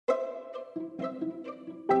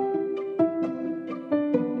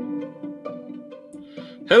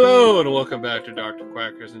Hello and welcome back to Dr.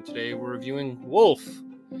 Quackers, and today we're reviewing Wolf.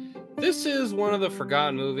 This is one of the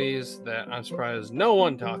forgotten movies that I'm surprised no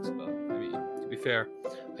one talks about. I mean, to be fair,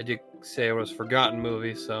 I did say it was a forgotten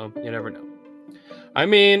movie, so you never know. I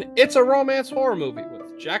mean, it's a romance horror movie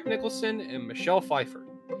with Jack Nicholson and Michelle Pfeiffer.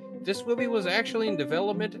 This movie was actually in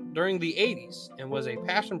development during the 80s and was a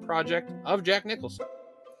passion project of Jack Nicholson.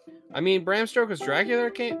 I mean, Bram Stoker's Dracula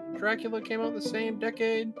came out the same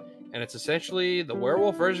decade, and it's essentially the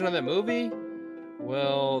werewolf version of that movie.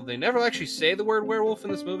 Well, they never actually say the word werewolf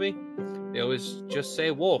in this movie. They always just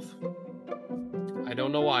say wolf. I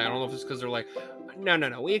don't know why. I don't know if it's because they're like,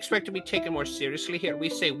 no, we expect to be taken more seriously here. We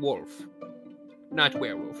say wolf, not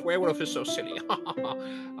werewolf. Werewolf is so silly.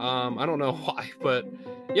 I don't know why, but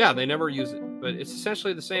yeah, they never use it. But it's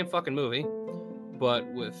essentially the same fucking movie, but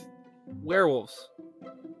with werewolves.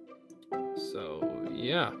 So,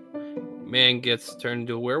 yeah. Man gets turned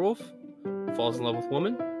into a werewolf, falls in love with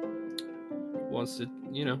woman, wants to,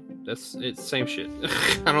 it's same shit.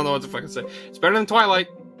 I don't know what to fucking say. It's better than Twilight.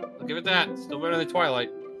 I'll give it that. Still better than Twilight.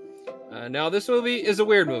 Now, this movie is a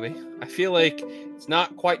weird movie. I feel like it's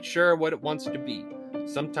not quite sure what it wants to be.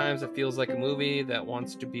 Sometimes it feels like a movie that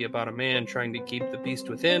wants to be about a man trying to keep the beast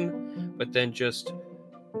within, but then just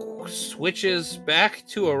switches back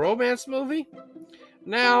to a romance movie.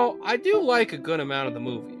 Now, I do like a good amount of the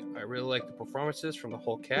movie. I really like the performances from the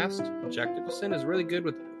whole cast. Jack Nicholson is really good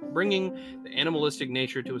with bringing the animalistic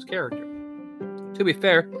nature to his character. To be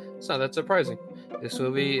fair, it's not that surprising. This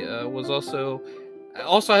movie also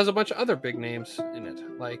has a bunch of other big names in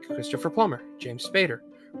it, like Christopher Plummer, James Spader,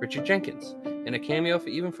 Richard Jenkins, and a cameo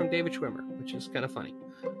even from David Schwimmer, which is kind of funny.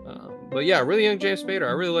 But yeah, really young James Spader.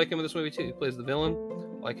 I really like him in this movie too. He plays the villain.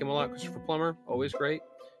 I like him a lot. Christopher Plummer, always great.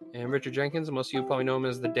 And Richard Jenkins, most of you probably know him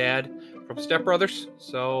as the dad from Step Brothers.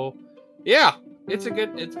 So, yeah, it's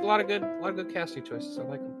a lot of good casting choices. I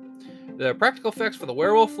like them. The practical effects for the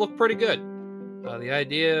werewolf look pretty good. The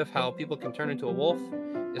idea of how people can turn into a wolf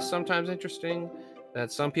is sometimes interesting.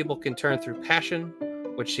 That some people can turn through passion,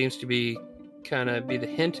 which seems to be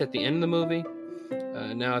the hint at the end of the movie.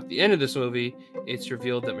 Now, at the end of this movie, it's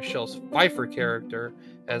revealed that Michelle Pfeiffer character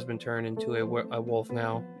has been turned into a wolf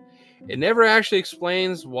now. It never actually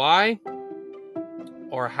explains why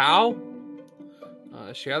or how.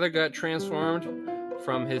 She either got transformed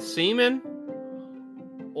from his semen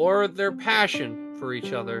or their passion for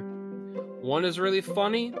each other. One is really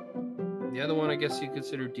funny. The other one, I guess you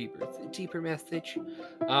consider deeper. It's a deeper message.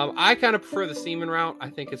 I kind of prefer the semen route. I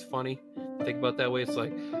think it's funny. Think about that way. It's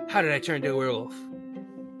like, how did I turn into a werewolf?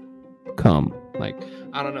 Come. Like,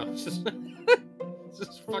 I don't know. It's just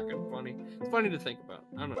fucking funny. It's funny to think about.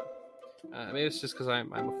 I don't know. Maybe it's just because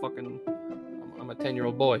I'm a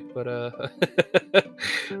 10-year-old boy, but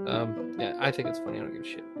yeah, I think it's funny. I don't give a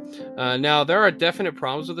shit. Now, there are definite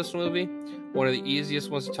problems with this movie. One of the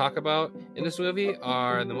easiest ones to talk about in this movie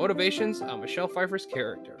are the motivations of Michelle Pfeiffer's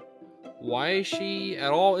character. Why is she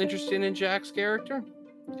at all interested in Jack's character?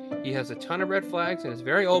 He has a ton of red flags and is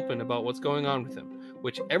very open about what's going on with him,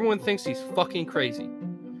 which everyone thinks he's fucking crazy.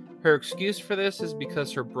 Her excuse for this is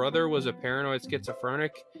because her brother was a paranoid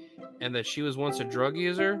schizophrenic and that she was once a drug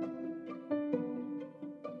user,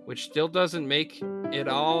 which still doesn't make it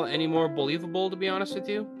all any more believable, to be honest with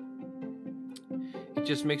you. It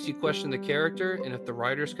just makes you question the character and if the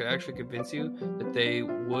writers could actually convince you that they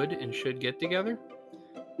would and should get together.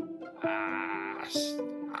 I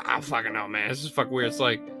don't fucking know, man. This is fucking weird. It's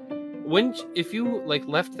like, if you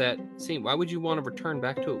left that scene, why would you want to return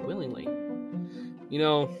back to it willingly?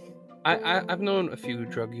 I've known a few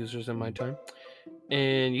drug users in my time,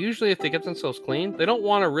 and usually if they get themselves clean, they don't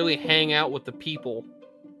want to really hang out with the people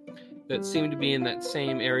that seem to be in that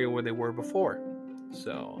same area where they were before.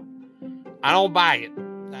 So, I don't buy it.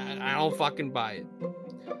 I don't fucking buy it.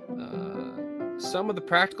 Some of the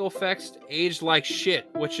practical effects aged like shit,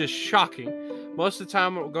 which is shocking. Most of the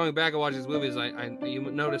time, going back and watching these movies, you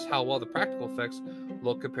notice how well the practical effects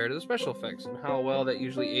look compared to the special effects, and how well that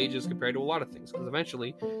usually ages compared to a lot of things. Because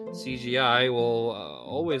eventually, CGI will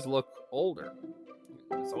always look older.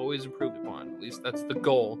 It's always improved upon. At least that's the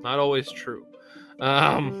goal. Not always true.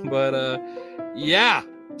 Yeah.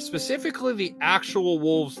 Specifically, the actual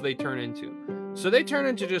wolves they turn into. So they turn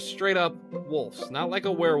into just straight up wolves. Not like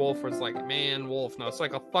a werewolf where it's like man, wolf. No, it's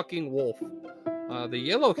like a fucking wolf. The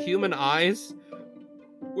yellow human eyes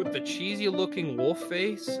with the cheesy looking wolf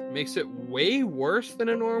face makes it way worse than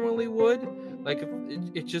it normally would. Like,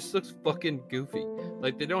 it just looks fucking goofy.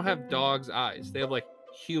 Like, they don't have dog's eyes. They have like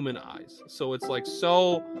human eyes. So it's like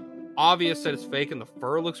so obvious that it's fake, and the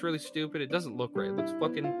fur looks really stupid. It doesn't look right. It looks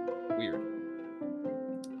fucking weird.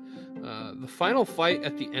 The final fight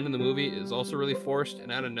at the end of the movie is also really forced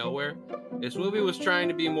and out of nowhere. This movie was trying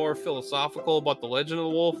to be more philosophical about the legend of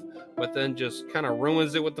the wolf, but then just kind of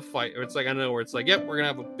ruins it with the fight. It's like, I know where it's like, yep, we're gonna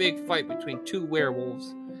have a big fight between two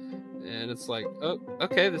werewolves, and it's like, oh,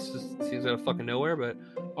 okay, this seems out of fucking nowhere, but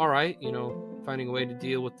all right, finding a way to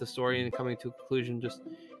deal with the story and coming to a conclusion, just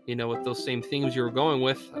with those same themes you were going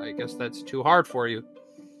with. I guess that's too hard for you.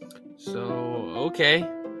 So okay.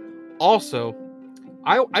 Also,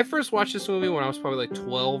 I first watched this movie when I was probably like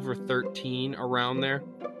 12 or 13, around there.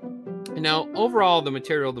 And now, overall, the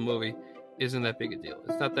material of the movie isn't that big a deal.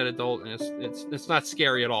 It's not that adult, and it's not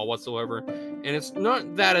scary at all whatsoever. And it's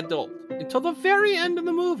not that adult until the very end of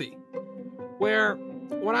the movie, where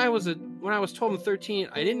when I was 12 and 13,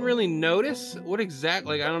 I didn't really notice what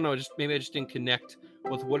exactly. Like, I don't know, maybe I just didn't connect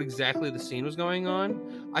with what exactly the scene was going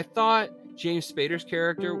on. I thought James Spader's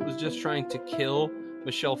character was just trying to kill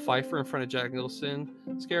Michelle Pfeiffer in front of Jack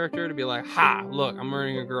Nicholson's character to be like, ha, look, I'm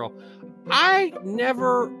murdering a girl. I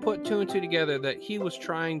never put two and two together that he was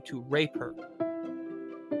trying to rape her.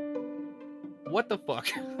 What the fuck?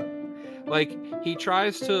 Like, he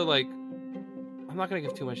tries to, like, I'm not gonna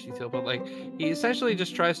give too much detail, but like, he essentially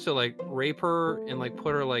just tries to like rape her and like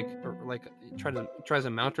put her tries to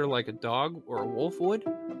mount her like a dog or a wolf would.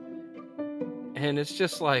 And it's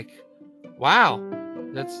just like, wow,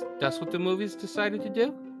 that's what the movie's decided to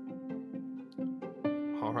do.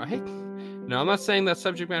 All right. Now, I'm not saying that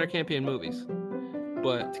subject matter can't be in movies,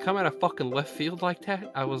 but to come out of fucking left field like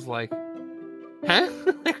that, I was like, huh?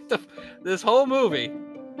 This whole movie,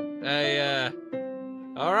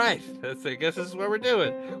 all right, I guess this is what we're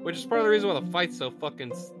doing, which is part of the reason why the fight's so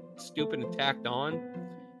fucking stupid and tacked on.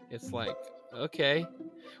 It's like, okay,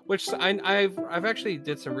 which I've actually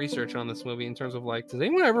did some research on this movie in terms of like, does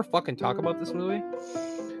anyone ever fucking talk about this movie?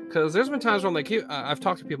 Because there's been times where I'm like, I've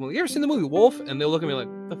talked to people, like, you ever seen the movie Wolf? And they'll look at me like,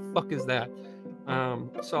 the fuck is that?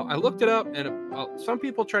 So I looked it up, and some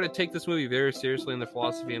people try to take this movie very seriously in their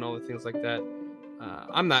philosophy and all the things like that.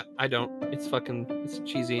 I'm not. I don't. It's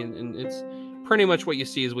cheesy, and it's pretty much what you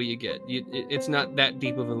see is what you get. It's not that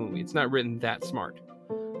deep of a movie. It's not written that smart.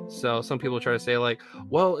 So some people try to say like,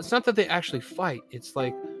 well, it's not that they actually fight. It's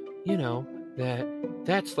like,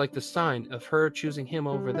 that's like the sign of her choosing him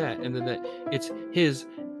over that, and then that it's his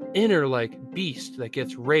inner like beast that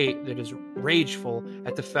gets that is rageful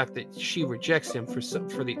at the fact that she rejects him for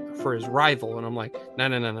his rival. And I'm like, no,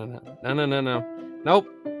 nope.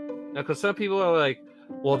 Now, because some people are like,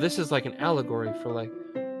 well, this is like an allegory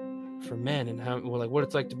for men and how, well, like what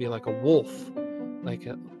it's like to be like a wolf, like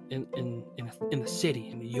in the city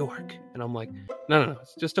in New York. And I'm like, no,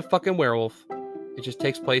 it's just a fucking werewolf. It just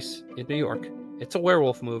takes place in New York. It's a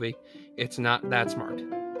werewolf movie. It's not that smart.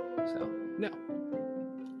 So no.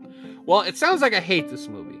 Well, it sounds like I hate this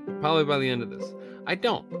movie, probably by the end of this. I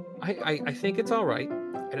don't. I think it's all right.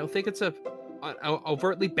 I don't think it's an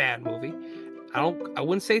overtly bad movie. I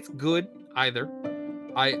wouldn't say it's good either.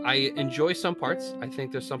 I enjoy some parts. I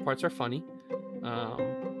think there's some parts are funny.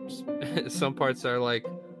 Some parts are like,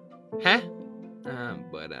 huh?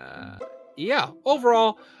 Yeah.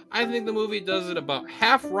 Overall, I think the movie does it about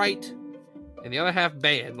half right and the other half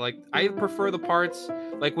bad. Like, I prefer the parts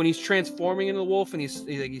like when he's transforming into the wolf and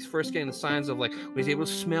he's first getting the signs of like when he's able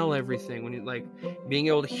to smell everything, when he's like being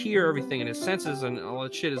able to hear everything and his senses and all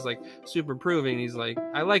that shit is like super improving. He's like,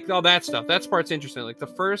 I like all that stuff. That part's interesting. Like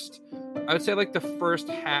I would say like the first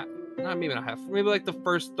half, maybe like the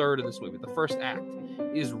first third of this movie, the first act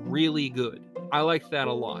is really good. I like that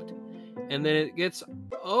a lot. And then it gets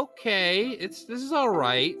okay. This is all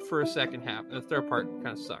right for a second half. And the third part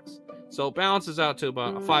kind of sucks. So it balances out to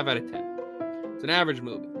about a 5 out of 10. It's an average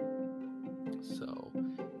movie. So,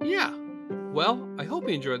 yeah. Well, I hope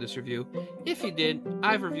you enjoyed this review. If you did,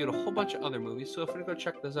 I've reviewed a whole bunch of other movies, so if you go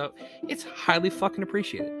check those out, it's highly fucking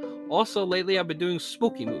appreciated. Also, lately I've been doing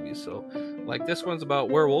spooky movies, so like this one's about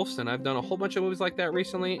werewolves, and I've done a whole bunch of movies like that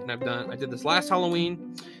recently, and I did this last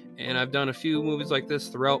Halloween, and I've done a few movies like this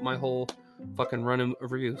throughout my whole fucking run of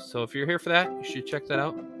reviews. So if you're here for that, you should check that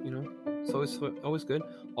out. It's always good.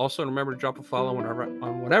 Also, remember to drop a follow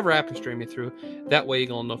on whatever app you stream me through. That way you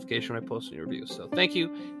get a notification when I post new reviews. So thank you,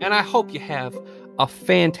 and I hope you have a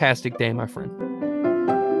fantastic day, my friend.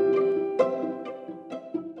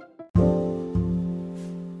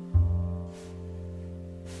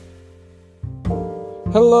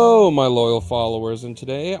 Hello, my loyal followers, and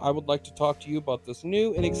today I would like to talk to you about this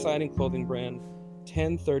new and exciting clothing brand,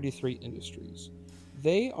 1033 Industries.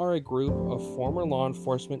 They are a group of former law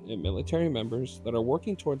enforcement and military members that are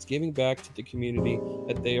working towards giving back to the community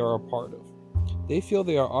that they are a part of. They feel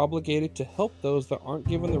they are obligated to help those that aren't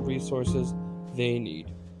given the resources they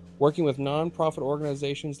need. working with non-profit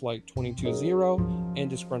organizations like 22-0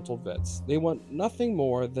 and Disgruntled Vets. They want nothing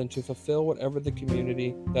more than to fulfill whatever the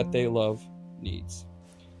community that they love needs.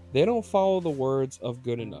 They don't follow the words of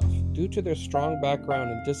good enough. Due to their strong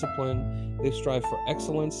background and discipline, they strive for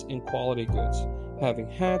excellence in quality goods, having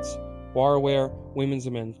hats, barware, women's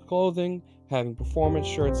and men's clothing, having performance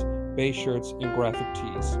shirts, base shirts, and graphic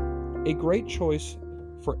tees. A great choice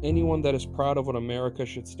for anyone that is proud of what America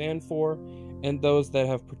should stand for and those that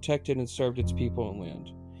have protected and served its people and land.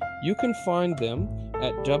 You can find them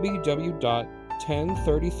at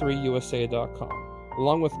www.1033usa.com,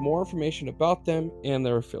 along with more information about them and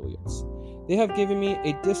their affiliates. They have given me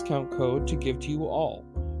a discount code to give to you all.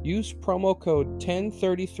 Use promo code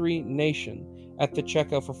 1033NATION at the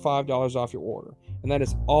checkout for $5 off your order. And that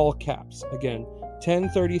is all caps. Again,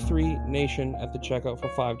 1033NATION at the checkout for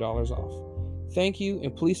 $5 off. Thank you,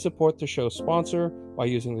 and please support the show's sponsor by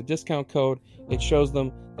using the discount code. It shows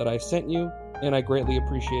them that I sent you, and I greatly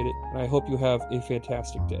appreciate it, and I hope you have a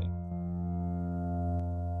fantastic day.